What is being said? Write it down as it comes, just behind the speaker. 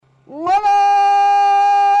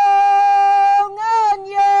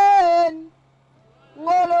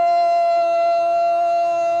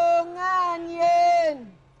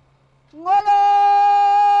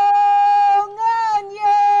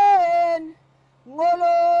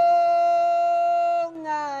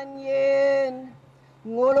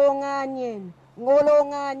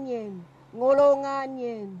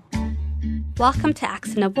Welcome to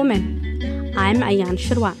Accent of Woman. I'm Ayan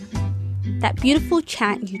Shirwan. That beautiful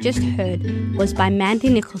chant you just heard was by Mandy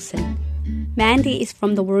Nicholson. Mandy is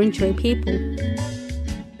from the Wurundjeri people.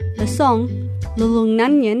 The song, Lulung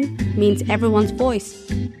Nunyan, means everyone's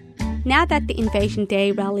voice. Now that the Invasion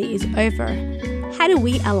Day rally is over, how do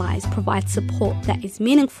we allies provide support that is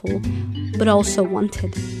meaningful but also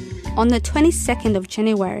wanted? On the 22nd of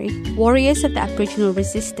January, Warriors of the Aboriginal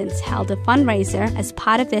Resistance held a fundraiser as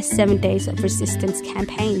part of their 7 Days of Resistance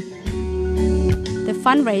campaign. The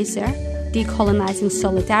fundraiser, Decolonising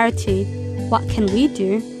Solidarity, What Can We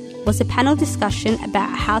Do?, was a panel discussion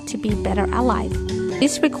about how to be better allies.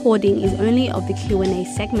 This recording is only of the Q&A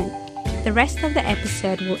segment. The rest of the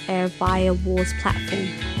episode will air via WAR's platform.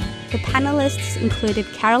 The panellists included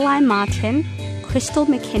Caroline Martin, Crystal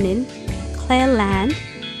McKinnon, Claire Land,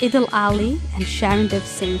 Idil Ali and Sharon Dev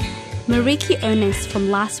Singh. Mariki Onus from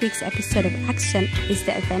last week's episode of Accent is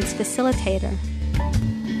the event's facilitator.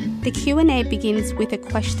 The Q&A begins with a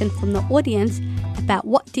question from the audience about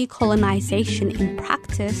what decolonisation in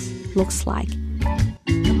practice looks like.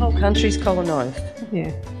 The whole country's colonised.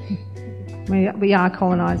 Yeah. We are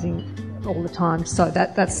colonising all the time, so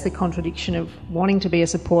that's the contradiction of wanting to be a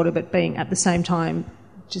supporter but being at the same time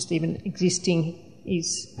just even existing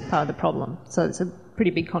is part of the problem. So it's a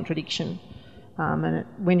pretty big contradiction.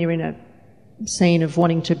 When you're in a scene of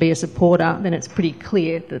wanting to be a supporter, then it's pretty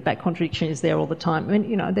clear that that contradiction is there all the time. I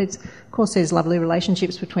mean, of course there's lovely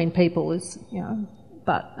relationships between people,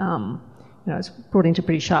 but it's brought into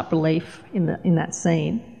pretty sharp relief in that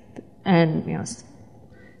scene. And it's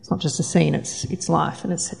not just a scene; it's life,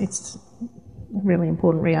 and it's a really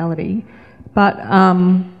important reality. But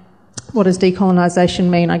what does decolonisation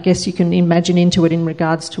mean? I guess you can imagine into it in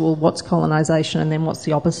regards to, well, what's colonisation and then what's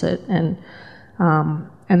the opposite. And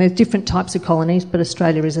there's different types of colonies, but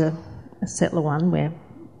Australia is a settler one where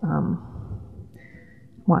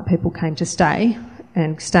white people came to stay,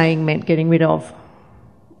 and staying meant getting rid of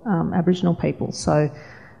Aboriginal people. So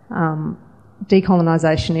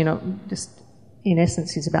decolonisation, just in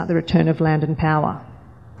essence, is about the return of land and power.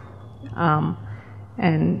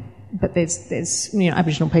 But there's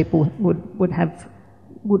Aboriginal people would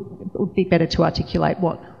be better to articulate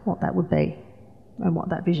what that would be and what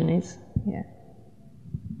that vision is. Yeah.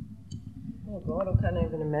 Oh God, I can't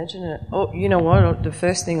even imagine it. Oh, you know what? The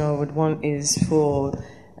first thing I would want is for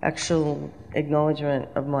actual acknowledgement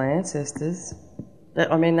of my ancestors.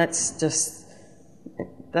 That's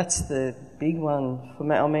the big one for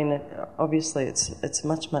me. I mean, obviously it's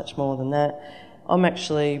much more than that.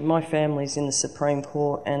 My family's in the Supreme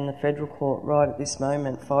Court and the Federal Court right at this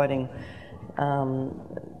moment fighting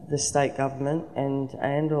the state government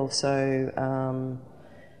and also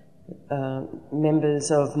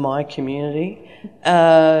members of my community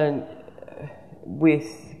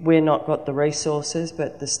we're not got the resources,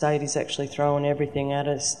 but the state is actually throwing everything at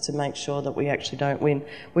us to make sure that we actually don't win.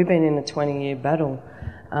 We've been in a 20-year battle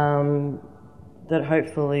that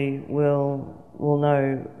hopefully we'll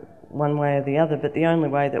know one way or the other, but the only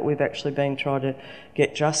way that we've actually been trying to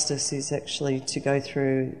get justice is actually to go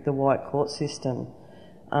through the white court system,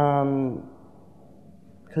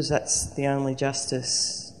 because that's the only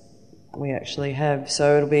justice we actually have.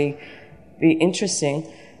 So it'll be interesting.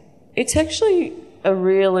 It's actually I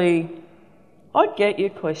get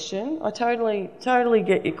your question. I totally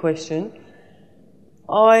get your question.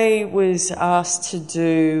 I was asked to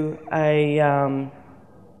do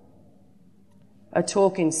a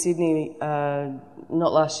talk in Sydney,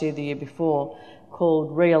 not last year, the year before,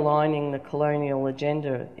 called Realigning the Colonial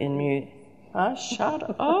Agenda in shut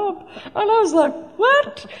up. And I was like,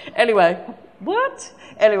 what? Anyway, what?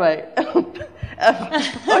 Anyway,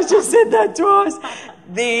 I just said that twice.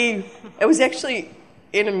 It was actually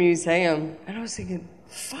in a museum, and I was thinking,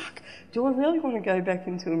 fuck, do I really want to go back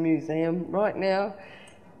into a museum right now?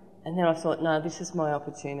 And then I thought, no, this is my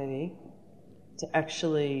opportunity to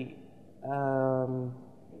actually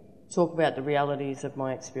talk about the realities of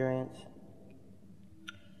my experience,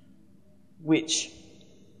 which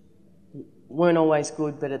weren't always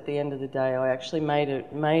good, but at the end of the day, I actually made a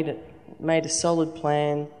solid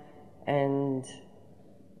plan, and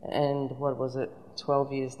what was it?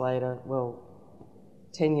 12 years later,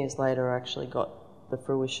 10 years later, I actually got the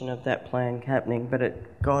fruition of that plan happening. But it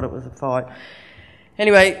was a fight.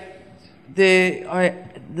 Anyway. The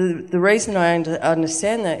reason I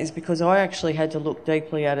understand that is because I actually had to look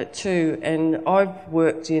deeply at it too, and I've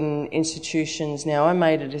worked in institutions now. I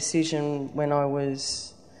made a decision when I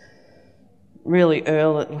was really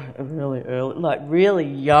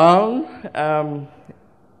young,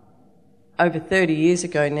 over 30 years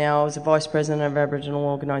ago now. I was a vice president of an Aboriginal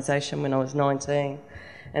organisation when I was 19,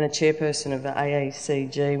 and a chairperson of the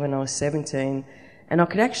AACG when I was 17, and I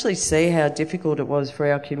could actually see how difficult it was for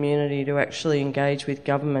our community to actually engage with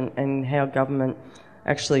government and how government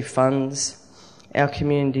actually funds our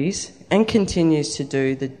communities and continues to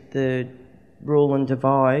do the rule and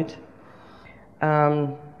divide.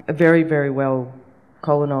 A very, very well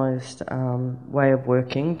colonised way of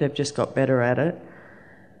working. They've just got better at it.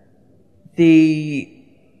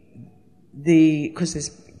 Because there's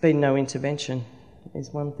been no intervention is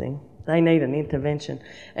one thing. They need an intervention.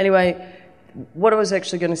 Anyway, what I was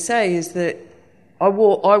actually going to say is that I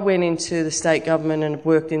went into the state government and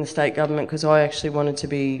worked in the state government because I actually wanted to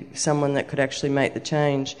be someone that could actually make the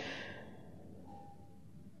change.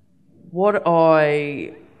 What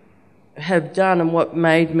I have done and what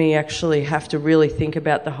made me actually have to really think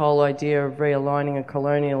about the whole idea of realigning a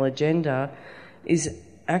colonial agenda is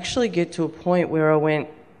actually get to a point where I went,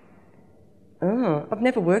 I've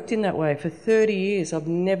never worked in that way. For 30 years, I've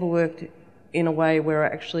never worked in a way where I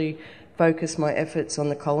actually focus my efforts on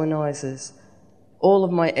the colonisers. All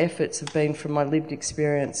of my efforts have been from my lived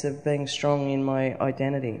experience of being strong in my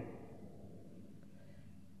identity,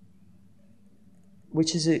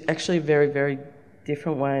 which is actually a very, very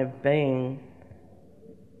different way of being.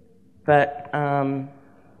 But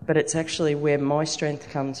it's actually where my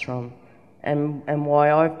strength comes from and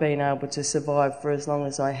why I've been able to survive for as long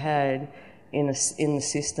as I had in the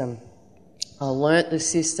system. I learnt the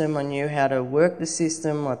system, I knew how to work the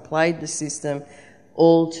system, I played the system,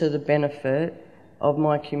 all to the benefit of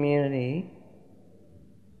my community,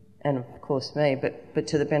 and of course me, but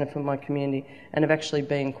to the benefit of my community, and have actually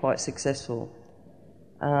been quite successful.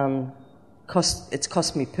 It's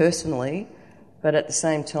cost me personally, but at the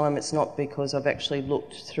same time it's not because I've actually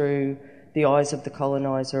looked through the eyes of the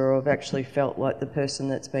coloniser or I've actually felt like the person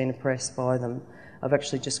that's been oppressed by them. I've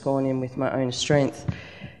actually just gone in with my own strength.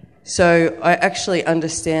 So I actually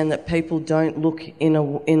understand that people don't look in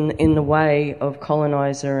the way of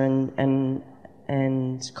coloniser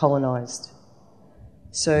and colonised.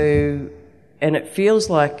 So, and it feels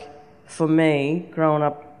like, for me, growing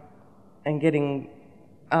up and getting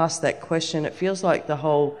asked that question, it feels like the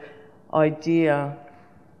whole idea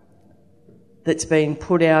that's been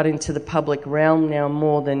put out into the public realm now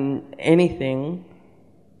more than anything,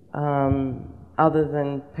 other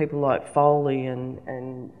than people like Foley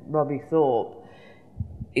and Robbie Thorpe,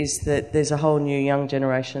 is that there's a whole new young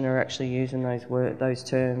generation that are actually using those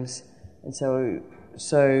terms. And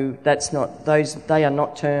so that's not they are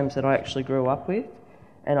not terms that I actually grew up with.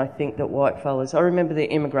 And I think that whitefellas, I remember the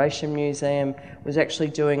Immigration Museum was actually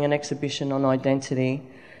doing an exhibition on identity,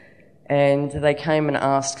 and they came and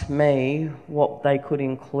asked me what they could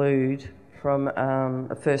include from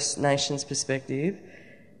a First Nations perspective,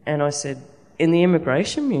 and I said, in the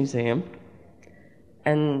Immigration Museum,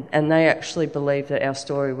 and they actually believed that our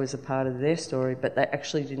story was a part of their story, but they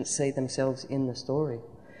actually didn't see themselves in the story.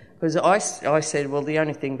 Because I said, well, the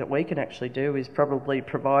only thing that we can actually do is probably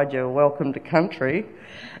provide you a welcome to country.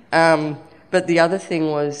 But the other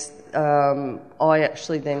thing was, I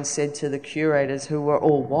actually then said to the curators, who were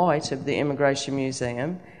all white, of the Immigration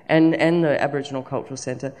Museum and the Aboriginal Cultural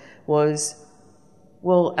Centre, was,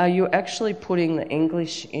 well, are you actually putting the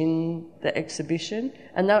English in the exhibition?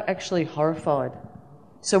 And they were actually horrified.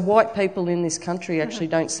 So white people in this country actually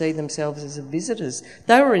don't see themselves as visitors.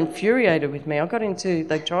 They were infuriated with me.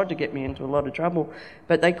 They tried to get me into a lot of trouble,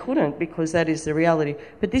 but they couldn't, because that is the reality.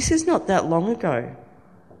 But this is not that long ago.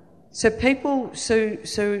 So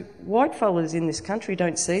white fellas in this country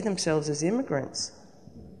don't see themselves as immigrants.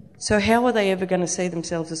 So how are they ever going to see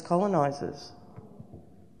themselves as colonisers?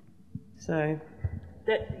 So,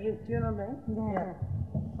 do you know what I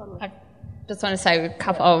mean? Yeah. I just want to say a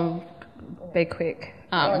couple. I'll be quick.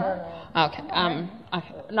 Okay.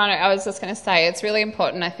 No, I was just going to say it's really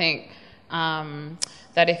important, I think,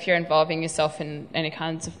 that if you're involving yourself in any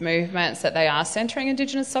kinds of movements, that they are centring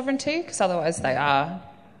Indigenous sovereignty, because otherwise they are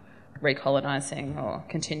recolonising or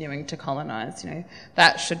continuing to colonise.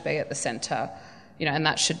 That should be at the centre, and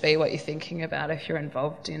that should be what you're thinking about if you're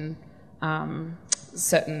involved in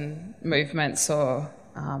certain movements or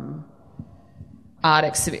art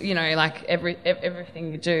exhibit. Like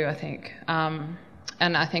everything you do, I think.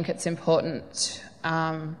 And I think it's important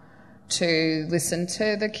to listen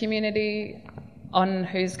to the community on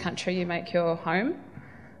whose country you make your home.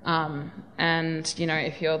 And,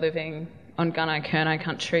 if you're living on Gunai-Kurnai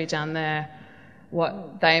country down there,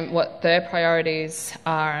 what their priorities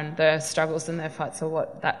are and their struggles and their fights, or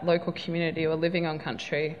what that local community or living on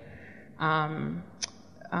country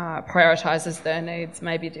prioritises their needs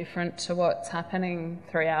may be different to what's happening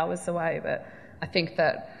 3 hours away. But I think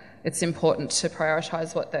that it's important to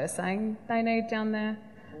prioritise what they're saying they need down there.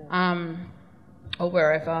 or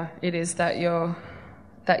wherever it is that you're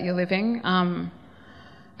living,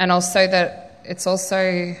 and also that it's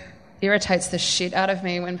also irritates the shit out of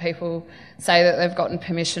me when people say that they've gotten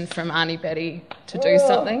permission from Auntie Betty to do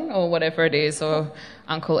something, or whatever it is, or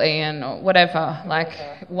Uncle Ian, or whatever. Like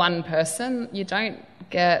one person, you don't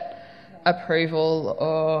get approval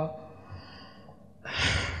or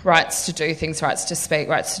rights to do things, rights to speak,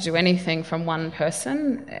 rights to do anything from one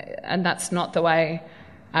person, and that's not the way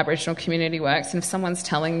Aboriginal community works. And if someone's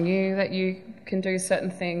telling you that you can do certain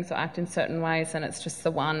things or act in certain ways, and it's just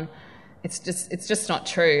the one, it's just not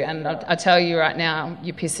true. And I tell you right now,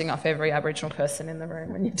 you're pissing off every Aboriginal person in the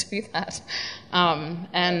room when you do that.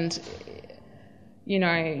 And you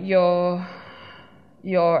know,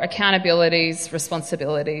 your accountabilities,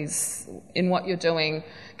 responsibilities in what you're doing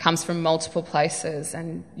comes from multiple places,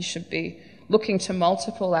 and you should be looking to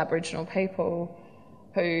multiple Aboriginal people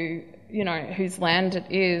who, you know, whose land it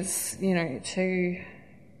is, you know, to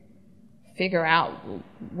figure out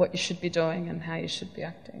what you should be doing and how you should be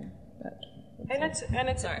acting. And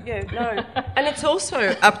it's also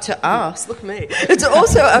up to us. Look at me. It's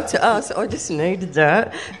also up to us. I just needed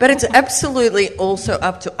that. But it's absolutely also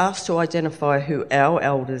up to us to identify who our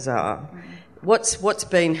elders are. What's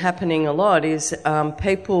been happening a lot is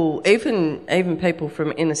people, even people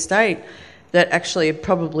from interstate that actually have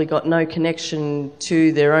probably got no connection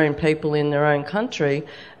to their own people in their own country,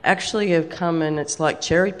 actually have come, and it's like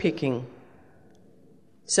cherry picking.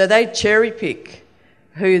 So they cherry pick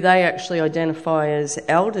who they actually identify as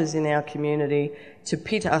elders in our community to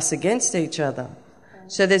pit us against each other.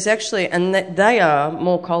 So there's actually, and they are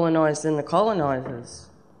more colonised than the colonisers.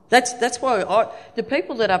 That's why the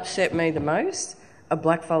people that upset me the most are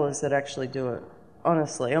blackfellas that actually do it,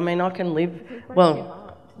 honestly. I mean, I can live,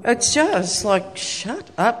 well, it's just like, shut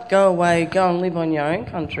up, go away, go and live on your own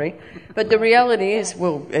country. But the reality is,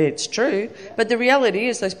 well, it's true, but the reality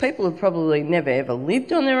is those people have probably never ever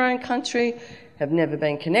lived on their own country, have never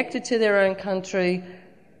been connected to their own country,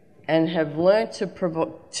 and have learnt to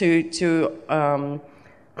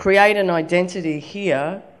create an identity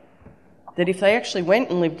here that if they actually went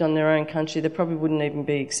and lived on their own country, they probably wouldn't even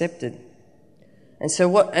be accepted. And so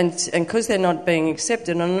because they're not being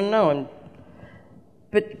accepted,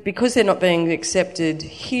 but because they're not being accepted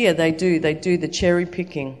here, they do the cherry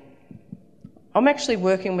picking. I'm actually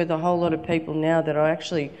working with a whole lot of people now that I'm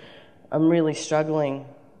really struggling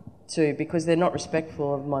to, because they're not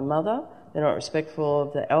respectful of my mother, they're not respectful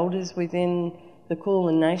of the elders within the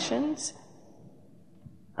Kulin Nations.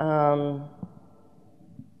 But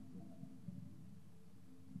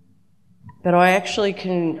I actually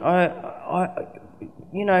can, come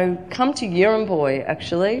to Yirramboi,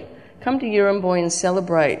 actually. Come to Yirramboi and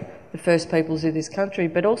celebrate the First Peoples of this country.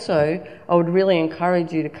 But also, I would really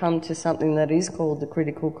encourage you to come to something that is called the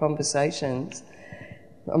Critical Conversations,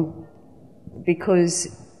 because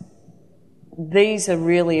these are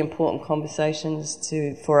really important conversations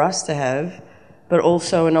for us to have, but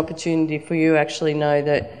also an opportunity for you to actually know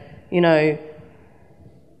that,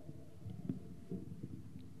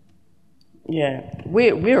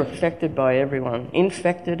 we're affected by everyone,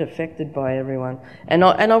 affected by everyone. And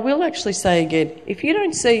I will actually say again, if you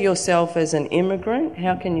don't see yourself as an immigrant,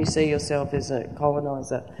 how can you see yourself as a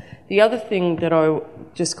coloniser? The other thing that I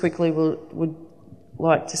just quickly would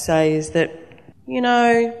like to say is that,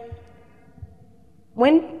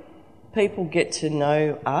 when people get to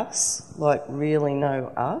know us, like really know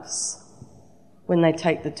us, when they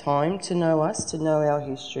take the time to know us, to know our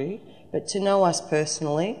history, but to know us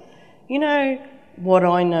personally, what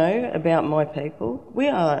I know about my people, we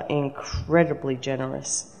are incredibly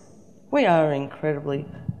generous. We are incredibly,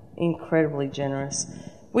 incredibly generous.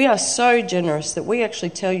 We are so generous that we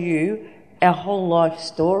actually tell you our whole life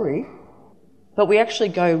story, but we actually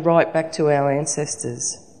go right back to our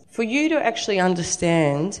ancestors. For you to actually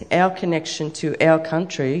understand our connection to our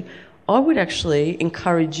country, I would actually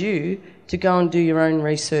encourage you to go and do your own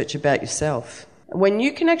research about yourself. When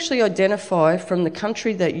you can actually identify from the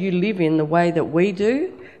country that you live in the way that we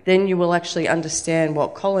do, then you will actually understand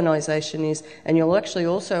what colonisation is, and you'll actually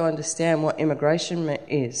also understand what immigration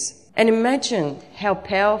is. And imagine how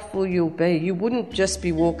powerful you'll be. You wouldn't just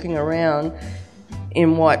be walking around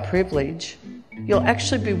in white privilege. You'll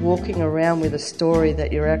actually be walking around with a story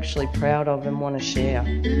that you're actually proud of and want to share.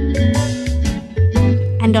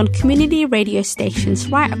 And on community radio stations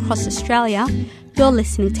right across Australia, you're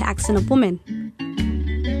listening to Accent of Women.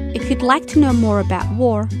 If you'd like to know more about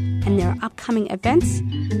WAR and their upcoming events,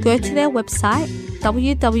 go to their website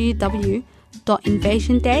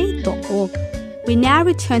www.invasionday.org. We now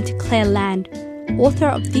return to Claire Land, author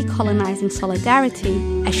of Decolonising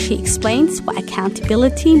Solidarity, as she explains what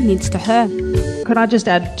accountability means to her. Could I just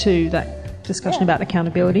add to that discussion about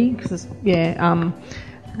accountability? Because,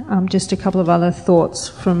 just a couple of other thoughts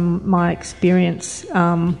from my experience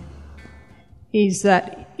is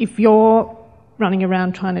that if you're running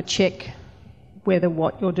around trying to check whether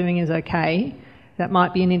what you're doing is okay, that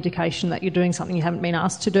might be an indication that you're doing something you haven't been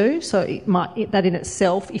asked to do. So that in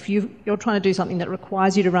itself, if you're trying to do something that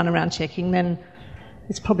requires you to run around checking, then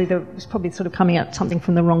it's probably sort of coming at something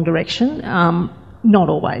from the wrong direction. Not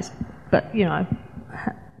always, but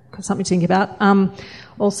something to think about.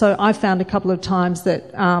 Also, I found a couple of times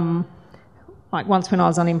that, like once when I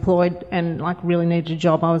was unemployed and like really needed a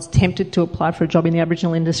job, I was tempted to apply for a job in the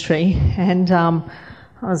Aboriginal industry, and I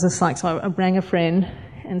was just like, so I rang a friend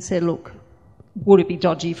and said, look, would it be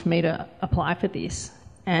dodgy for me to apply for this?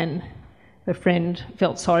 And the friend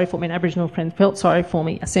felt sorry for me, an Aboriginal friend felt sorry for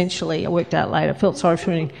me, essentially, I worked out later, felt sorry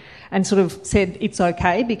for me, and sort of said it's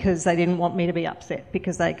okay because they didn't want me to be upset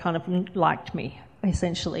because they kind of liked me,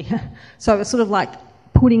 essentially. So it's sort of like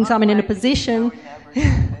putting someone in a position...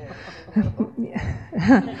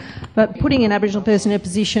 but putting an Aboriginal person in a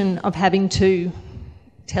position of having to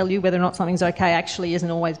tell you whether or not something's okay actually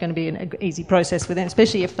isn't always going to be an easy process for them,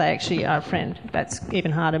 especially if they actually are a friend. That's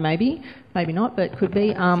even harder, maybe not, but it could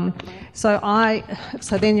be. So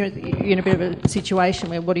then you're in a bit of a situation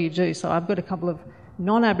where what do you do? So I've got a couple of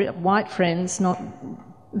white friends,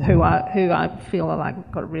 who I feel are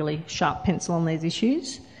like got a really sharp pencil on these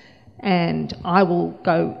issues, and I will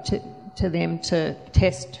go to them to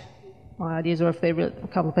test my ideas, or if they're a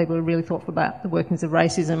couple of people who are really thoughtful about the workings of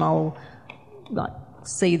racism, I'll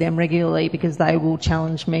see them regularly because they will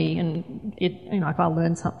challenge me, and if I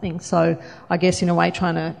learn something. So I guess in a way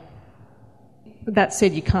that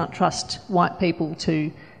said, you can't trust white people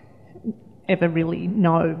to ever really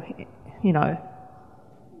know,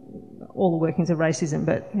 all the workings of racism,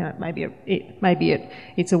 but maybe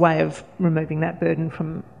it's a way of removing that burden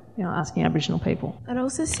from asking Aboriginal people. I'd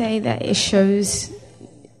also say that it shows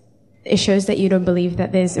that you don't believe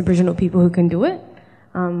that there's Aboriginal people who can do it.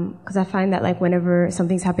 Because I find that whenever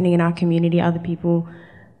something's happening in our community, other people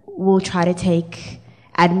will try to take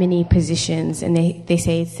admin-y positions, and they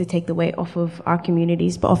say it's to take the weight off of our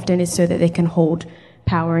communities, but often it's so that they can hold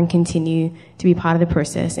power and continue to be part of the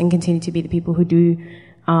process and continue to be the people who do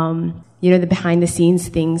the behind the scenes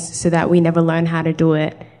things, so that we never learn how to do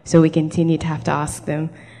it, so we continue to have to ask them.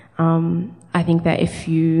 I think that if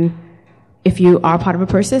you are part of a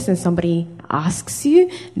process and somebody asks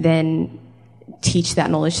you, then teach that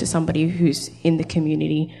knowledge to somebody who's in the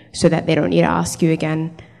community so that they don't need to ask you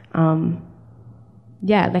again. I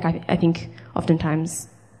think oftentimes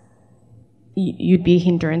you'd be a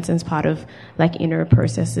hindrance as part of inner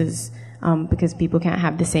processes, because people can't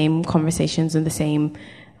have the same conversations and the same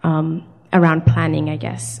around planning, I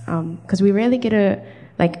guess. Because we rarely get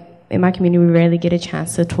in my community, we rarely get a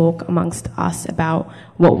chance to talk amongst us about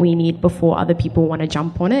what we need before other people want to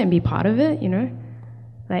jump on it and be part of it,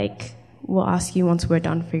 we'll ask you once we're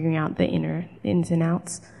done figuring out the inner ins and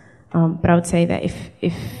outs. But I would say that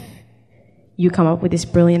if you come up with this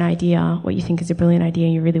brilliant idea, what you think is a brilliant idea,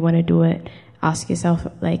 and you really want to do it, ask yourself,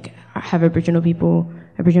 have Aboriginal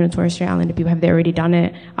and Torres Strait Islander people, have they already done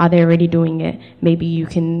it? Are they already doing it? Maybe you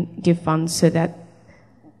can give funds so that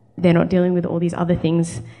they're not dealing with all these other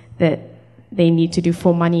things that they need to do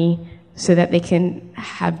for money, so that they can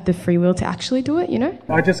have the free will to actually do it,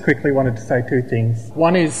 I just quickly wanted to say two things.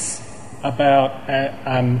 One is about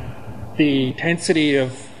the intensity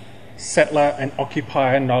of settler and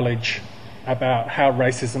occupier knowledge about how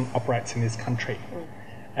racism operates in this country.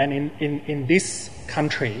 And in this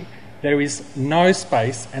country, there is no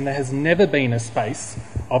space, and there has never been a space,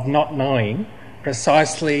 of not knowing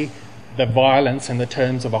precisely the violence and the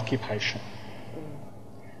terms of occupation.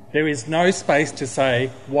 There is no space to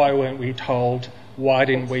say, why weren't we told? Why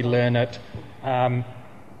didn't we learn it? I'm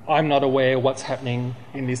not aware what's happening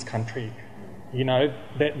in this country.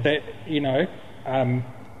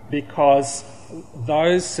 Because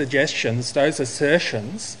those suggestions, those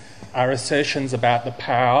assertions, are assertions about the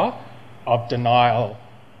power of denial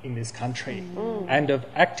in this country and of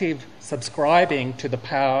active subscribing to the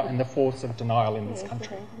power and the force of denial in this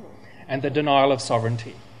country and the denial of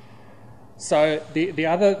sovereignty. So the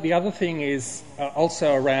other thing is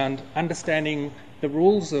also around understanding the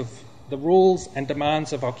rules and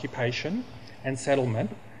demands of occupation and settlement.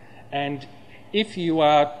 And if you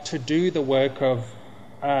are to do the work of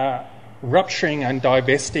rupturing and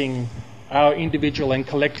divesting our individual and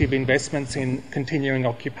collective investments in continuing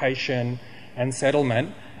occupation and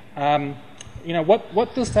settlement,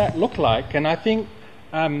 what does that look like? And I think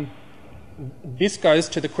this goes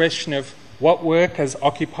to the question of what work as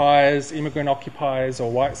occupiers, immigrant occupiers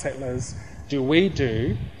or white settlers do we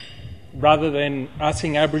do, rather than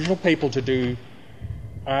asking Aboriginal people to do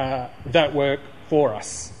that work for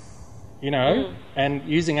us, and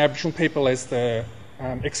using Aboriginal people as the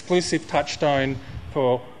exclusive touchstone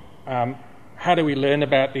for how do we learn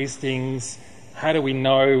about these things, how do we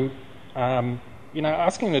know,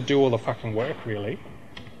 asking them to do all the fucking work, really,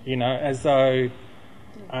 as though,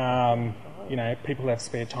 people have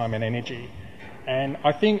spare time and energy. And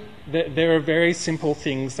I think that there are very simple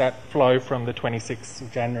things that flow from the 26th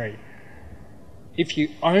of January. If you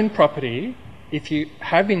own property, if you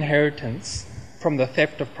have inheritance from the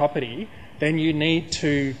theft of property, then you need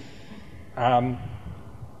to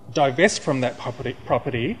divest from that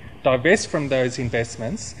property, divest from those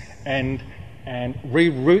investments, and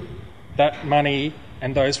reroute that money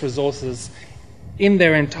and those resources in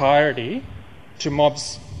their entirety to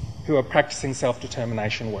mobs who are practicing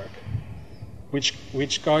self-determination work,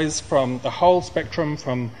 which goes from the whole spectrum,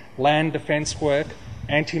 from land defence work,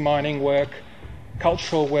 anti-mining work,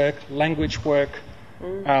 cultural work, language work,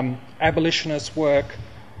 abolitionist work,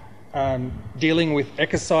 dealing with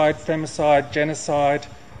ecocide, femicide, genocide,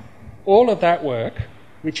 all of that work,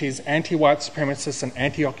 which is anti-white supremacist and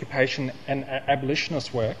anti-occupation and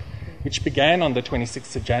abolitionist work, which began on the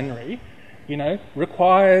 26th of January,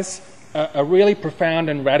 requires a really profound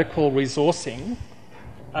and radical resourcing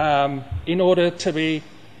in order to be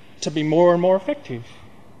more and more effective.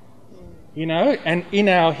 And in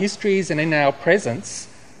our histories and in our presence,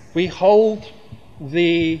 we hold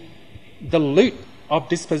the loot of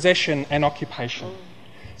dispossession and occupation.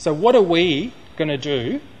 So what are we going to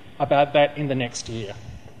do about that in the next year,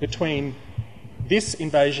 between this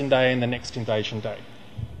invasion day and the next invasion day?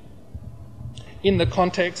 In the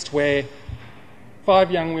context where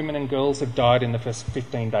 5 young women and girls have died in the first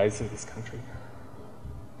 15 days of this country.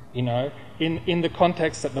 In the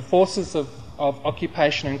context that the forces of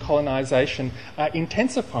occupation and colonisation are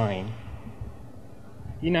intensifying.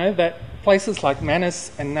 That places like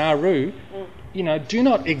Manus and Nauru, do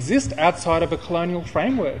not exist outside of a colonial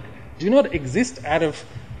framework, do not exist out of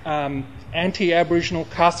anti-Aboriginal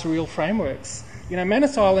carceral frameworks.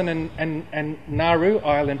 Manus Island and Nauru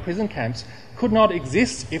Island prison camps could not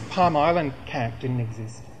exist if Palm Island camp didn't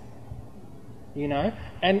exist.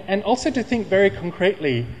 And also to think very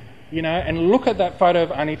concretely, and look at that photo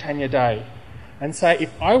of Aunty Tanya Day and say,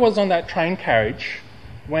 if I was on that train carriage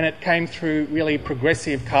when it came through really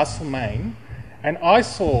progressive Castlemaine, and I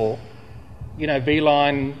saw,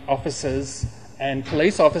 V-line officers and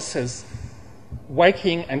police officers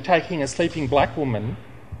waking and taking a sleeping black woman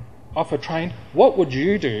off a train, what would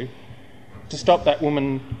you do to stop that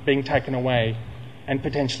woman being taken away and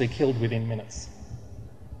potentially killed within minutes?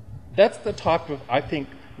 That's the type of, I think,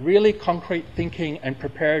 really concrete thinking and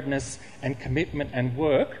preparedness and commitment and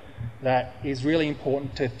work that is really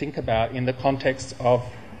important to think about in the context of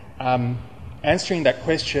answering that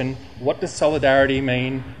question, what does solidarity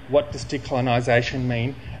mean, what does decolonisation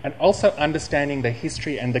mean, and also understanding the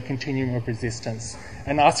history and the continuum of resistance,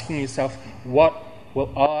 and asking yourself, what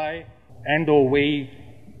will I and or we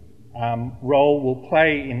role will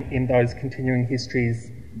play in those continuing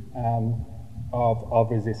histories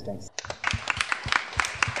of resistance.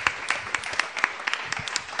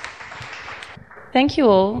 Thank you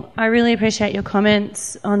all. I really appreciate your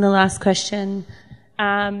comments on the last question.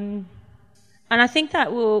 And I think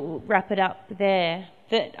that will wrap it up there.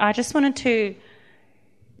 But I just wanted to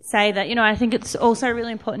say that, I think it's also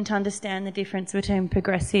really important to understand the difference between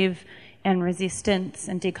progressive and resistance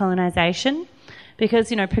and decolonisation,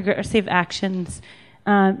 because, progressive actions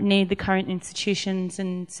need the current institutions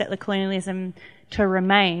and settler colonialism to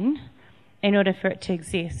remain in order for it to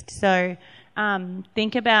exist. So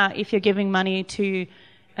think about if you're giving money to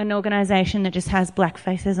an organisation that just has black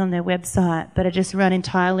faces on their website but are just run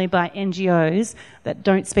entirely by NGOs that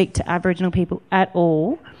don't speak to Aboriginal people at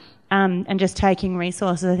all, and just taking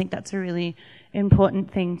resources. I think that's a really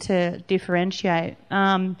important thing to differentiate.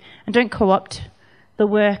 And don't co-opt the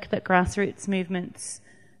work that grassroots movements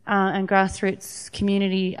and grassroots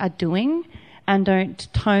community are doing, and don't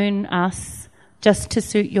tone us just to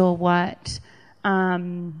suit your white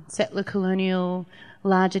settler colonial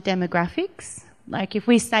larger demographics. Like, if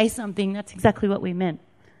we say something, that's exactly what we meant.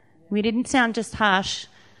 We didn't sound just harsh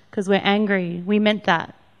because we're angry. We meant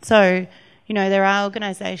that. So, there are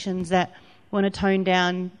organisations that want to tone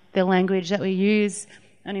down the language that we use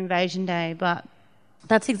on Invasion Day, but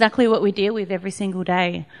that's exactly what we deal with every single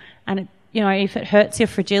day. And, if it hurts your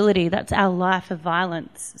fragility, that's our life of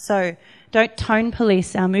violence. So don't tone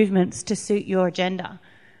police our movements to suit your agenda.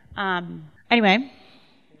 Anyway,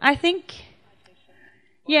 I think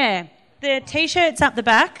Yeah, the T-shirt's up the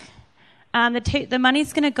back. The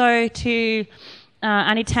money's going to go to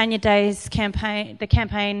Aunty Tanya Day's campaign, the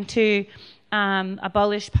campaign to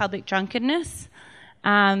abolish public drunkenness.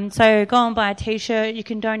 So go and buy a T-shirt. You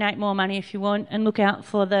can donate more money if you want, and look out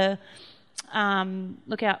for the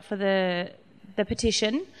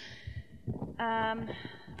petition.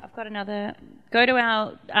 I've got another. Go to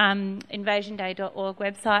our invasionday.org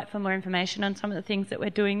website for more information on some of the things that we're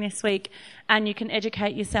doing this week, and you can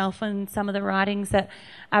educate yourself on some of the writings that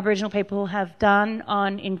Aboriginal people have done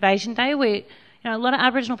on Invasion Day. A lot of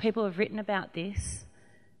Aboriginal people have written about this.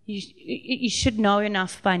 You should know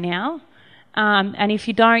enough by now, and if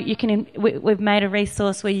you don't, we've made a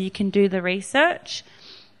resource where you can do the research.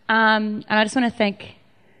 And I just want to thank.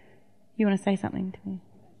 You want to say something to me?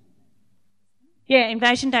 Yeah,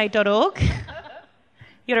 invasionday.org.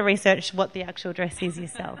 You got to research what the actual address is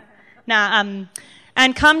yourself. And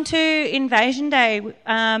come to Invasion Day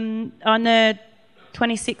on the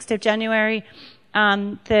 26th of January.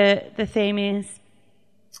 The theme is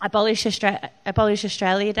Abolish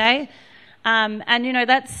Australia Day, and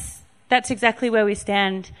that's exactly where we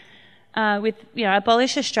stand.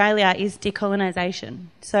 Abolish Australia is decolonisation.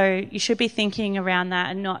 So you should be thinking around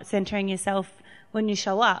that and not centering yourself when you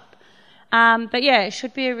show up. But yeah, it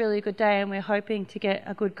should be a really good day, and we're hoping to get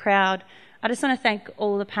a good crowd. I just want to thank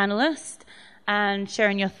all the panellists and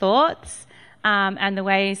sharing your thoughts and the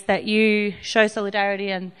ways that you show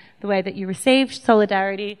solidarity and the way that you received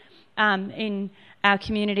solidarity in our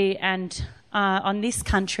community and on this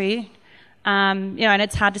country. And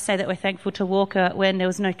it's hard to say that we're thankful to walk it when there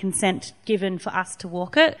was no consent given for us to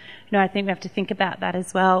walk it. I think we have to think about that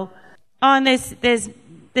as well. Oh, and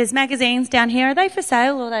there's magazines down here. Are they for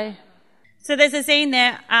sale or are they? So there's a zine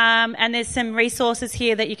there, and there's some resources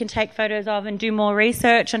here that you can take photos of and do more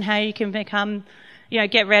research on how you can become,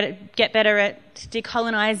 get better at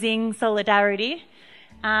decolonising solidarity.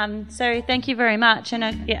 So thank you very much, and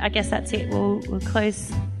I guess that's it. We'll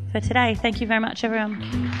close for today. Thank you very much, everyone.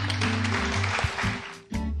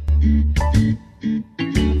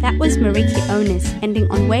 That was Mariki Onus ending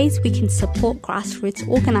on ways we can support grassroots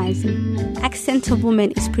organising. Accent of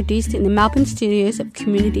Women is produced in the Melbourne studios of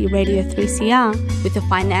Community Radio 3CR with the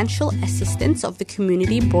financial assistance of the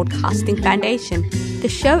Community Broadcasting Foundation. The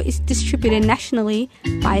show is distributed nationally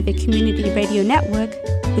by the Community Radio Network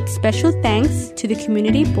with special thanks to the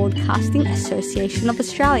Community Broadcasting Association of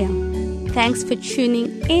Australia. Thanks for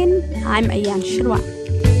tuning in. I'm Ayan Shirwa.